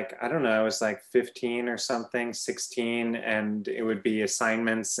was like, I don't know, I was like 15 or something, 16, and it would be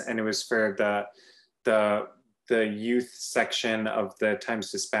assignments, and it was for the youth section of the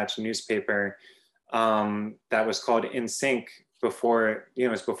Times-Dispatch newspaper that was called In Sync before, it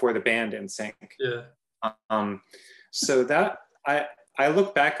was before the band In Sync. Yeah. So that I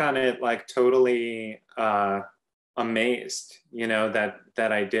look back on it like totally amazed, that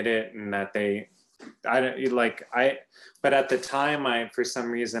I did it and that but at the time for some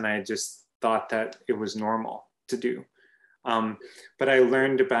reason, I just thought that it was normal to do. But I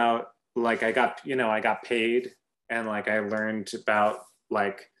learned about, like, I got paid, and like, I learned about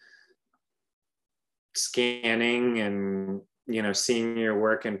like scanning and, seeing your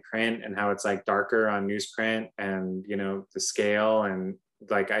work in print and how it's like darker on newsprint, and, the scale, and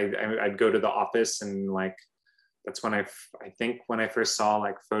like, I'd go to the office, and like, that's when I think when I first saw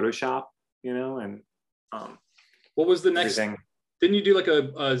like Photoshop, and what was the next everything. Didn't you do like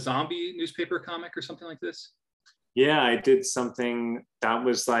a zombie newspaper comic or something like this? Yeah, I did something that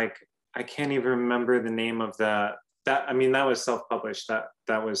was like, I can't even remember the name of that was self-published.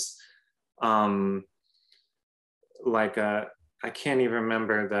 That was I can't even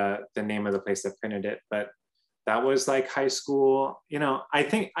remember the name of the place that printed it, but that was like high school. I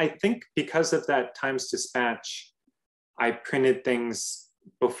think because of that Times-Dispatch, I printed things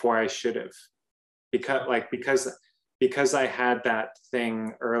before I should have, because I had that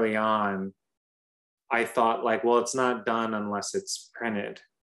thing early on. I thought like, well, it's not done unless it's printed.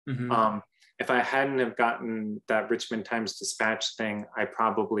 Mm-hmm. If I hadn't have gotten that Richmond Times-Dispatch thing, I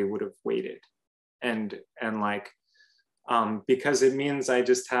probably would have waited, and like, because it means I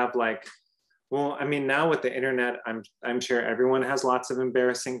just have like, well, I mean, now with the internet, I'm sure everyone has lots of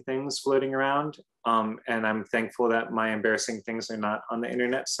embarrassing things floating around, and I'm thankful that my embarrassing things are not on the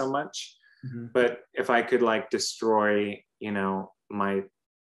internet so much. Mm-hmm. But if I could like destroy, my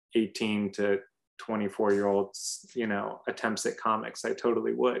 18 to 24-year-olds, attempts at comics, I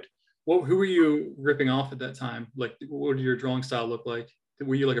totally would. Who were you ripping off at that time? Like, what did your drawing style look like?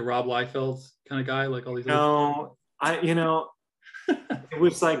 Were you like a Rob Liefeld kind of guy, like all these? No, it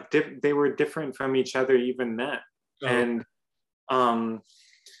was like they were different from each other even then. Oh. And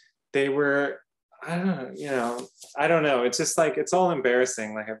they were, I don't know. It's just like, it's all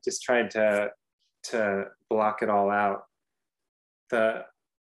embarrassing. Like, I've just tried to block it all out. What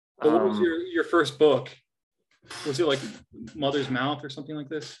was your first book? Was it like Mother's Mouth or something like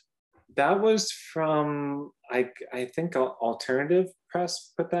this? That was from, I think Alternative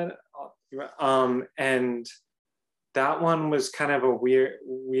Press put that, and that one was kind of a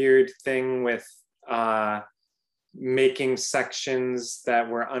weird thing with making sections that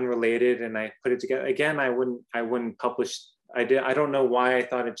were unrelated, and I put it together. Again, I wouldn't publish. I don't know why I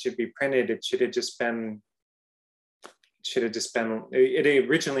thought it should be printed. It should have just been. It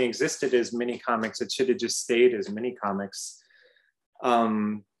originally existed as mini comics. It should have just stayed as mini comics.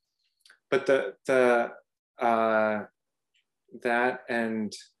 But that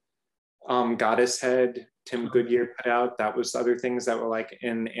and Goddess Head, Tim Goodyear put out. That was other things that were like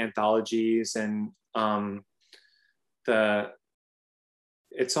in anthologies, and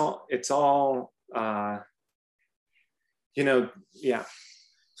it's all yeah.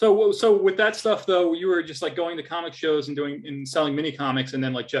 So with that stuff though, you were just like going to comic shows and selling mini comics, and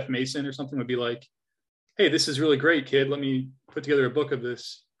then like Jeff Mason or something would be like, "Hey, this is really great, kid. Let me put together a book of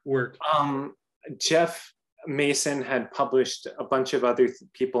this work." Jeff Mason had published a bunch of other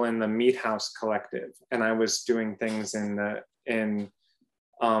people in the Meat House Collective, and I was doing things in that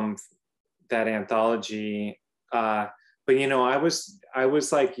anthology. But I was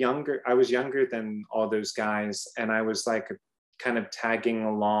like younger. I was younger than all those guys, and I was like kind of tagging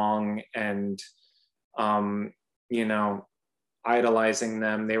along, and idolizing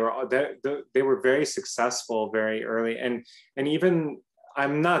them. They were very successful very early, and even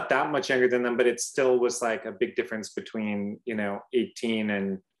I'm not that much younger than them, but it still was like a big difference between, you know, 18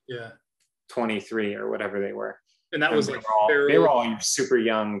 and Yeah. 23 or whatever they were. And that And was they like were all, Farrell. they were all super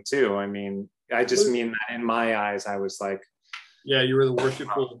young too. I mean, I just mean that in my eyes, I was like, yeah, you were the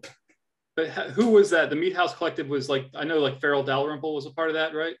worshipful. But who was that? The Meat House Collective was like, I know like Farrell Dalrymple was a part of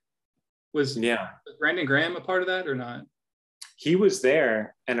that, right? Was Brandon Graham a part of that or not? He was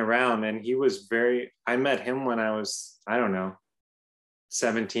there and around, and he was I met him when I was, I don't know,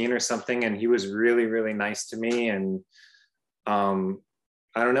 17 or something, and he was really, really nice to me. And I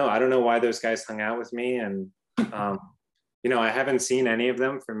don't know why those guys hung out with me. And you know, I haven't seen any of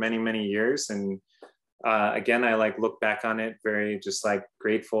them for many, many years. And again, I like look back on it very just like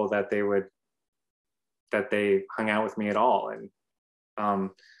grateful that they hung out with me at all.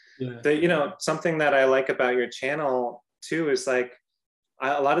 And you know, something that I like about your channel too is like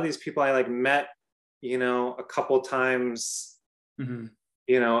a lot of these people I like met, you know, a couple times,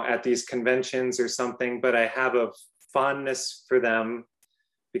 you know, at these conventions or something, but I have a fondness for them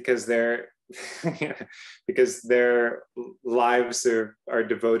because because their lives are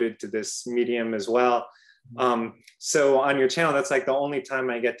devoted to this medium as well. So on your channel, that's like the only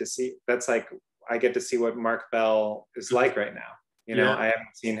time I get to see, I get to see what Mark Bell is like right now. You know, I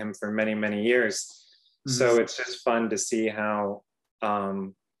haven't seen him for many, many years. So it's just fun to see how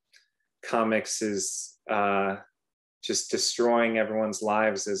comics is just destroying everyone's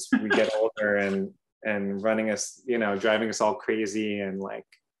lives as we get older and running us, you know, driving us all crazy. And like,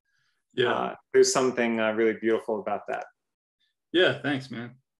 there's something really beautiful about that. Yeah, thanks,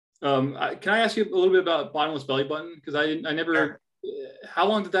 man. Can I ask you a little bit about Bottomless Belly Button? Because I never, how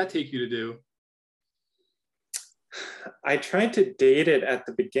long did that take you to do? I tried to date it at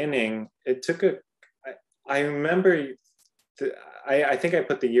the beginning. It took I remember, I think I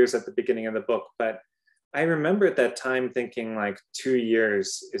put the years at the beginning of the book, but I remember at that time thinking like 2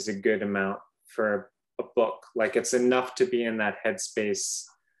 years is a good amount for a book. Like it's enough to be in that headspace.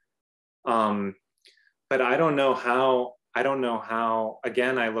 But I don't know how,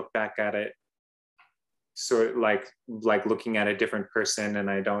 again, I look back at it sort of like looking at a different person, and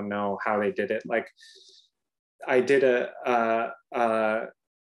I don't know how they did it. Like I did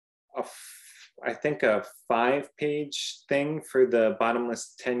I think a 5-page thing for the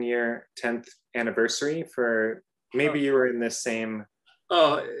Bottomless 10th anniversary for, maybe you were in this same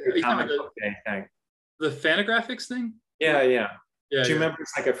comic book day thing. The Fantagraphics thing? Yeah. Do you remember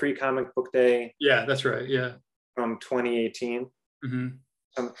it's like a free comic book day? Yeah, that's right. Yeah. From 2018.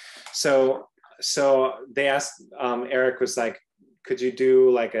 So they asked, Eric was like, could you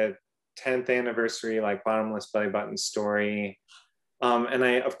do like a 10th anniversary, like Bottomless Belly Button story? And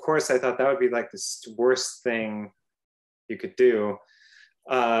of course I thought that would be like the worst thing you could do.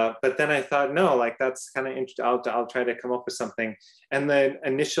 But then I thought, no, like that's kind of interesting. I'll try to come up with something. And the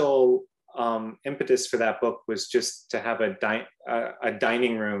initial impetus for that book was just to have a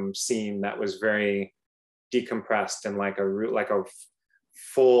dining room scene that was very decompressed and like a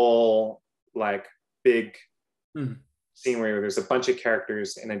full, like big scene where there's a bunch of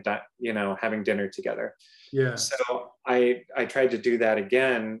characters in you know, having dinner together. Yeah. So I tried to do that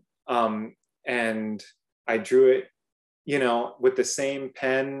again, and I drew it, you know, with the same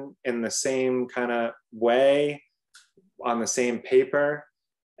pen in the same kind of way on the same paper,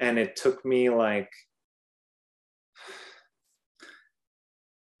 and it took me like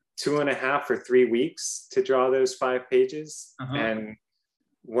 2.5 or 3 weeks to draw those 5 pages. And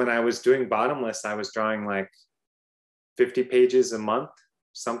when I was doing Bottomless, I was drawing like 50 pages a month,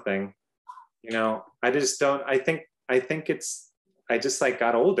 something. You know, I just don't, I think it's, I just like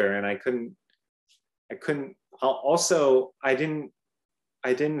got older and I couldn't, also, I can't,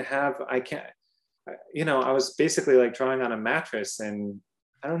 you know, I was basically like drawing on a mattress, and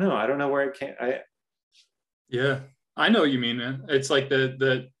I don't know where it came. Yeah, I know what you mean, man. It's like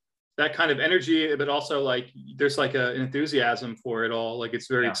that kind of energy, but also like there's like an enthusiasm for it all. Like it's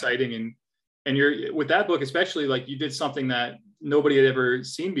very exciting, and you're with that book, especially like you did something that nobody had ever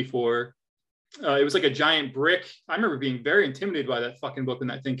seen before. It was like a giant brick. I remember being very intimidated by that fucking book when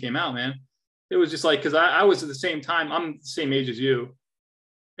that thing came out, man. It was just like, because I was at the same time, I'm the same age as you.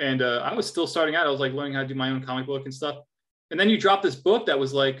 And I was still starting out. I was like learning how to do my own comic book and stuff. And then you dropped this book that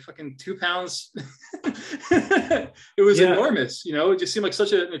was like fucking 2 pounds. It was enormous, you know, it just seemed like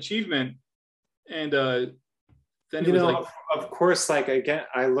such an achievement. And then you know, like, of course, like again,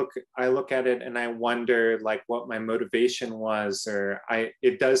 I look at it and I wonder like what my motivation was, or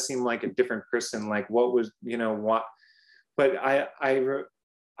it does seem like a different person, like what was, you know, what, but I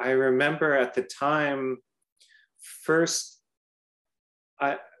remember at the time, first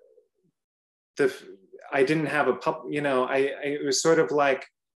I the I didn't have a you know, it was sort of like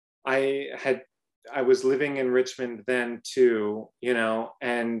I was living in Richmond then too, you know,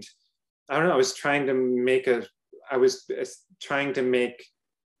 and I don't know, I was trying to make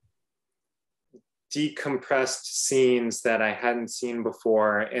decompressed scenes that I hadn't seen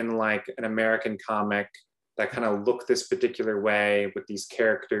before in like an American comic that kind of look this particular way with these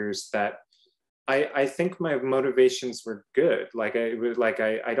characters that I think my motivations were good. Like it was like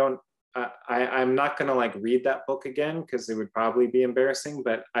I'm not gonna like read that book again because it would probably be embarrassing,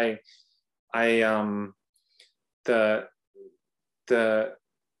 but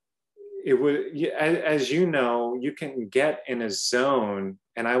it would, as you know, you can get in a zone,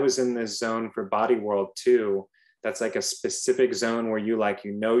 and I was in this zone for Body World too. That's like a specific zone where you like,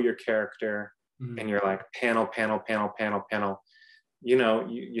 you know, your character, and you're like panel, panel, panel, panel, panel. You know,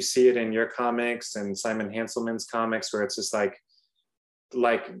 you see it in your comics and Simon Hanselman's comics where it's just like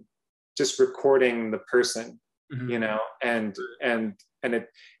just recording the person, you know, and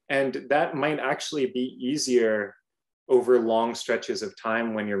that might actually be easier over long stretches of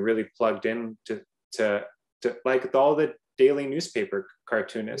time when you're really plugged in to like all the daily newspaper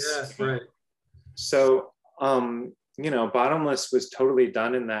cartoonists. Yeah, right. So, you know, Bottomless was totally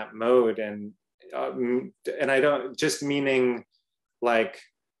done in that mode. And I don't just meaning like,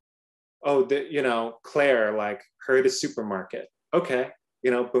 oh, you know, Claire, like her at a supermarket. Okay.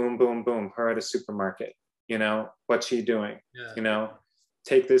 You know, boom, boom, boom, her at a supermarket, you know, what's she doing? Yeah. You know,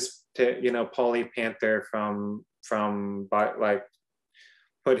 take this, you know, Polly Panther from like,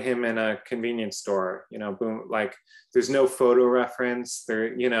 put him in a convenience store, you know, boom, like there's no photo reference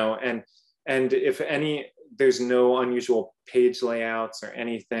there, you know, and if any, there's no unusual page layouts or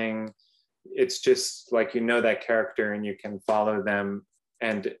anything. It's just like, you know, that character and you can follow them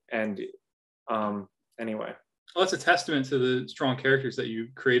and anyway. Well, that's a testament to the strong characters that you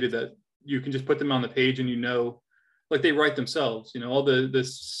created, that you can just put them on the page and, you know, like they write themselves, you know, all the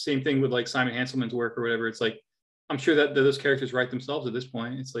same thing with like Simon Hanselman's work or whatever. It's like, I'm sure that those characters write themselves at this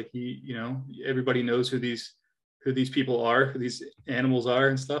point. It's like you know, everybody knows who these people are, who these animals are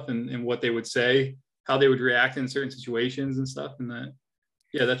and stuff, and what they would say, how they would react in certain situations and stuff. And that,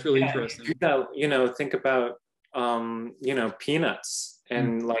 yeah, that's really interesting. You know, think about, you know, Peanuts.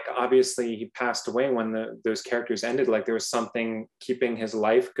 And like, obviously he passed away when those characters ended. Like there was something keeping his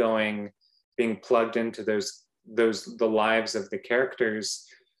life going, being plugged into the lives of the characters.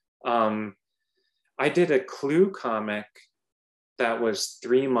 I did a Clue comic that was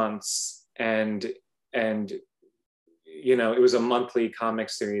 3 months, and you know, it was a monthly comic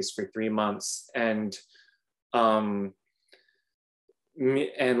series for 3 months, and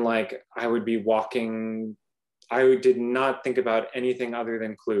like I would be walking, I did not think about anything other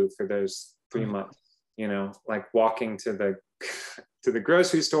than Clue for those 3 months, you know, like walking to the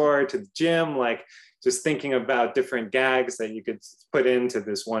grocery store, to the gym, like just thinking about different gags that you could put into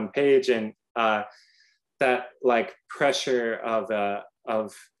this one page. And that like pressure of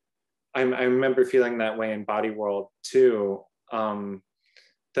I remember feeling that way in Body World too.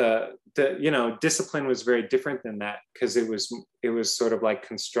 The you know, Discipline was very different than that, because it was sort of like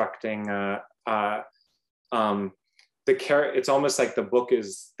constructing the character. It's almost like the book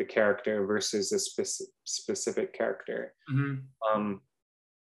is the character versus a specific character.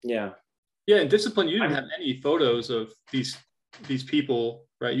 Yeah. In Discipline, you didn't have any photos of these people,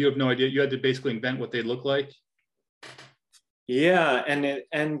 right? You have no idea. You had to basically invent what they look like. Yeah,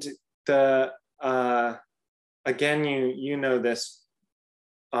 and the again, you know this,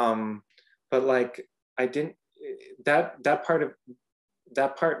 but like I didn't. That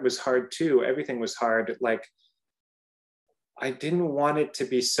part was hard too. Everything was hard. Like I didn't want it to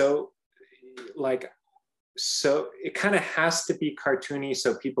be so like. So it kind of has to be cartoony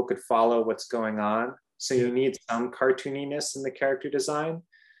so people could follow what's going on. So you need some cartooniness in the character design,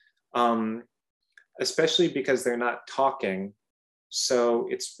 especially because they're not talking. So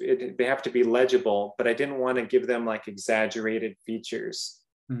they have to be legible, but I didn't want to give them like exaggerated features.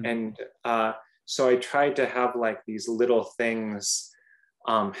 And so I tried to have like these little things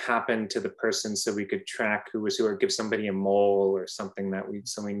happen to the person so we could track who was who, or give somebody a mole or something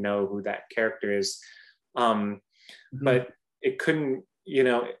so we know who that character is. But it couldn't, you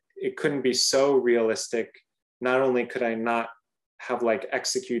know, it couldn't be so realistic. Not only could I not have like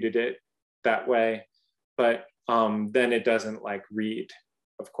executed it that way, but then it doesn't like read,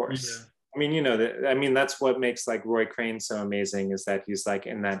 of course. Yeah. I mean, you know, that's what makes like Roy Crane so amazing, is that he's like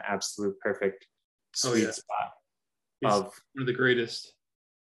in that absolute perfect sweet spot. He's one of the greatest.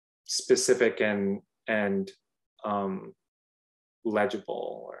 Specific and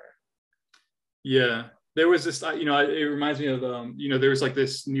legible. Yeah. there was this, you know, it reminds me of, you know, there was like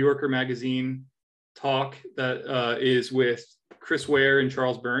this New Yorker magazine talk that is with Chris Ware and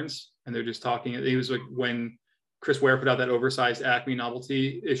Charles Burns, and they're just talking. It was like when Chris Ware put out that oversized Acme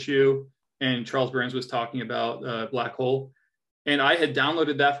novelty issue, and Charles Burns was talking about Black Hole. And I had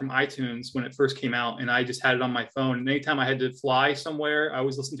downloaded that from iTunes when it first came out, and I just had it on my phone. And anytime I had to fly somewhere, I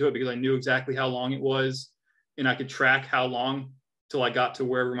always listened to it because I knew exactly how long it was, and I could track how long till I got to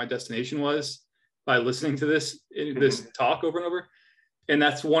wherever my destination was by listening to this talk over and over. And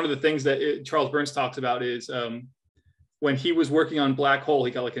that's one of the things that Charles Burns talks about is when he was working on Black Hole,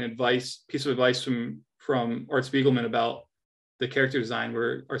 he got like an piece of advice from Art Spiegelman about the character design,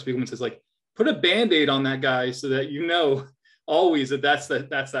 where Art Spiegelman says, like, put a Band-Aid on that guy so that you know always that's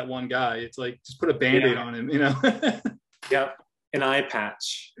that one guy. It's like, just put a Band-Aid on him, you know. Yep, an eye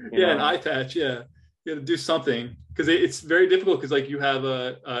patch. An eye patch. Yeah, you got to do something, because it's very difficult, because like you have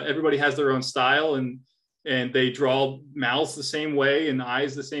everybody has their own style, and they draw mouths the same way and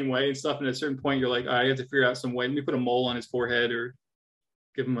eyes the same way and stuff. And at a certain point, you're like, I have to figure out some way. Let me put a mole on his forehead or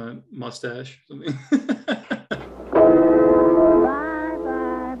give him a mustache or something.